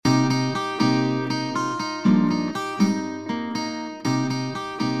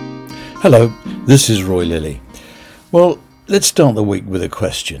Hello, this is Roy Lilly. Well, let's start the week with a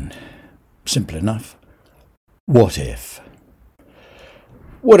question. Simple enough. What if?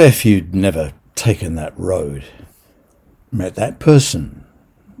 What if you'd never taken that road, met that person,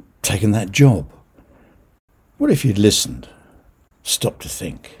 taken that job? What if you'd listened, stopped to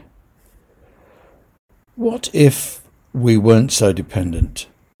think? What if we weren't so dependent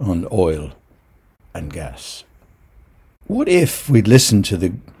on oil and gas? What if we'd listened to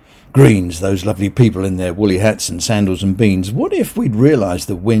the Greens, those lovely people in their woolly hats and sandals and beans? What if we'd realised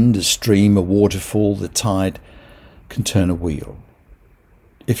the wind, a stream, a waterfall, the tide can turn a wheel?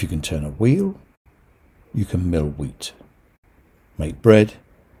 If you can turn a wheel, you can mill wheat, make bread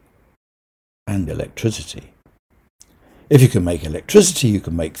and electricity. If you can make electricity, you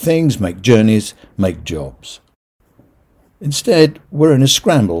can make things, make journeys, make jobs. Instead, we're in a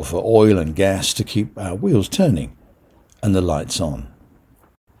scramble for oil and gas to keep our wheels turning and the lights on.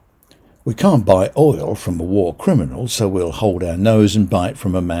 We can't buy oil from a war criminal, so we'll hold our nose and bite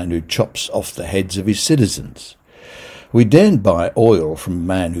from a man who chops off the heads of his citizens. We daren't buy oil from a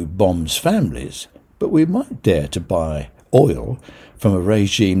man who bombs families, but we might dare to buy oil from a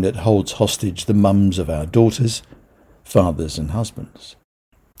regime that holds hostage the mums of our daughters, fathers and husbands.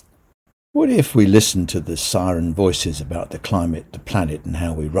 What if we listened to the siren voices about the climate, the planet and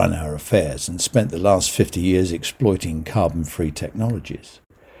how we run our affairs and spent the last 50 years exploiting carbon-free technologies?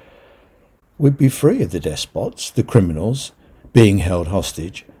 We'd be free of the despots, the criminals, being held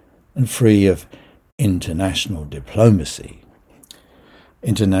hostage, and free of international diplomacy.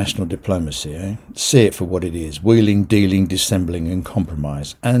 International diplomacy, eh? See it for what it is: wheeling, dealing, dissembling and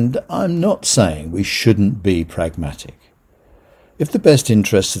compromise. And I'm not saying we shouldn't be pragmatic. If the best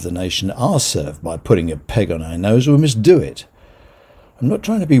interests of the nation are served by putting a peg on our nose, we must do it. I'm not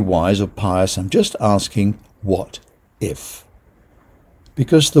trying to be wise or pious, I'm just asking, what if?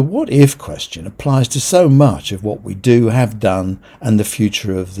 Because the what if question applies to so much of what we do, have done, and the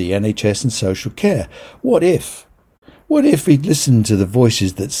future of the NHS and social care. What if? What if we'd listened to the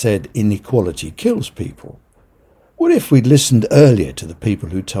voices that said inequality kills people? What if we'd listened earlier to the people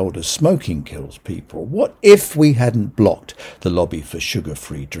who told us smoking kills people? What if we hadn't blocked the lobby for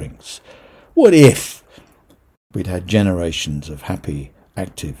sugar-free drinks? What if we'd had generations of happy,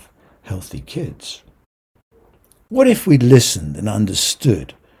 active, healthy kids? What if we'd listened and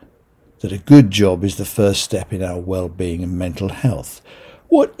understood that a good job is the first step in our well-being and mental health?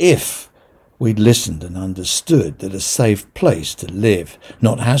 What if we'd listened and understood that a safe place to live,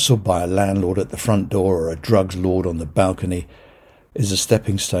 not hassled by a landlord at the front door or a drugs lord on the balcony, is a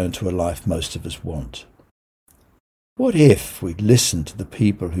stepping stone to a life most of us want? What if we'd listened to the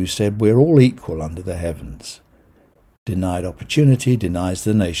people who said we're all equal under the heavens? Denied opportunity denies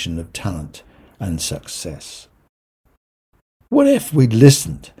the nation of talent and success. What if we'd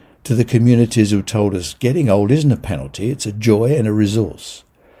listened to the communities who told us getting old isn't a penalty, it's a joy and a resource?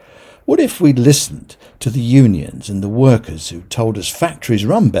 What if we'd listened to the unions and the workers who told us factories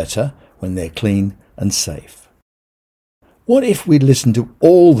run better when they're clean and safe? What if we'd listened to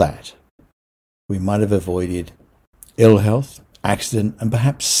all that? We might have avoided ill health, accident, and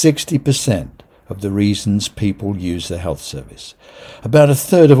perhaps 60% of the reasons people use the health service. About a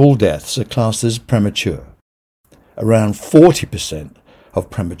third of all deaths are classed as premature. Around 40% of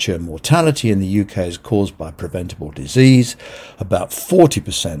premature mortality in the UK is caused by preventable disease. About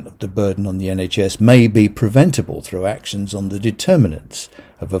 40% of the burden on the NHS may be preventable through actions on the determinants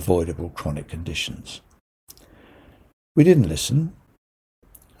of avoidable chronic conditions. We didn't listen.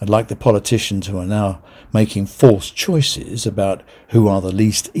 And like the politicians who are now making false choices about who are the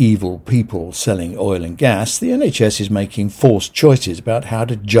least evil people selling oil and gas, the NHS is making false choices about how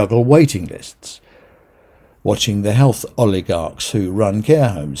to juggle waiting lists. Watching the health oligarchs who run care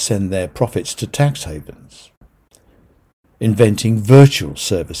homes send their profits to tax havens. Inventing virtual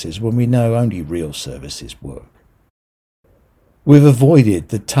services when we know only real services work. We've avoided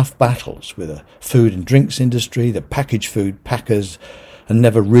the tough battles with the food and drinks industry, the packaged food packers, and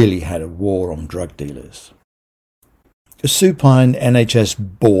never really had a war on drug dealers. A supine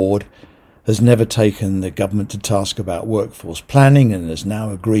NHS board has never taken the government to task about workforce planning and has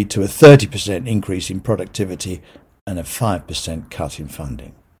now agreed to a 30% increase in productivity and a 5% cut in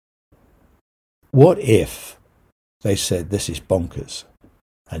funding. What if they said this is bonkers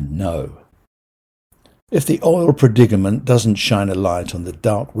and no? If the oil predicament doesn't shine a light on the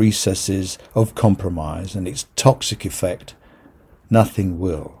dark recesses of compromise and its toxic effect, nothing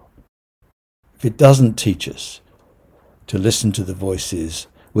will. If it doesn't teach us to listen to the voices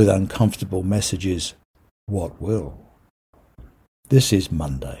with uncomfortable messages, what will? This is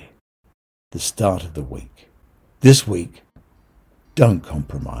Monday, the start of the week. This week, don't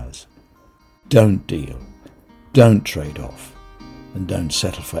compromise. don't deal, don't trade off, and don't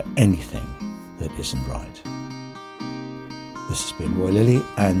settle for anything that isn't right. This has been Roy Lilly,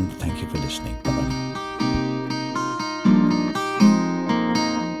 and thank you for listening. Bye-bye.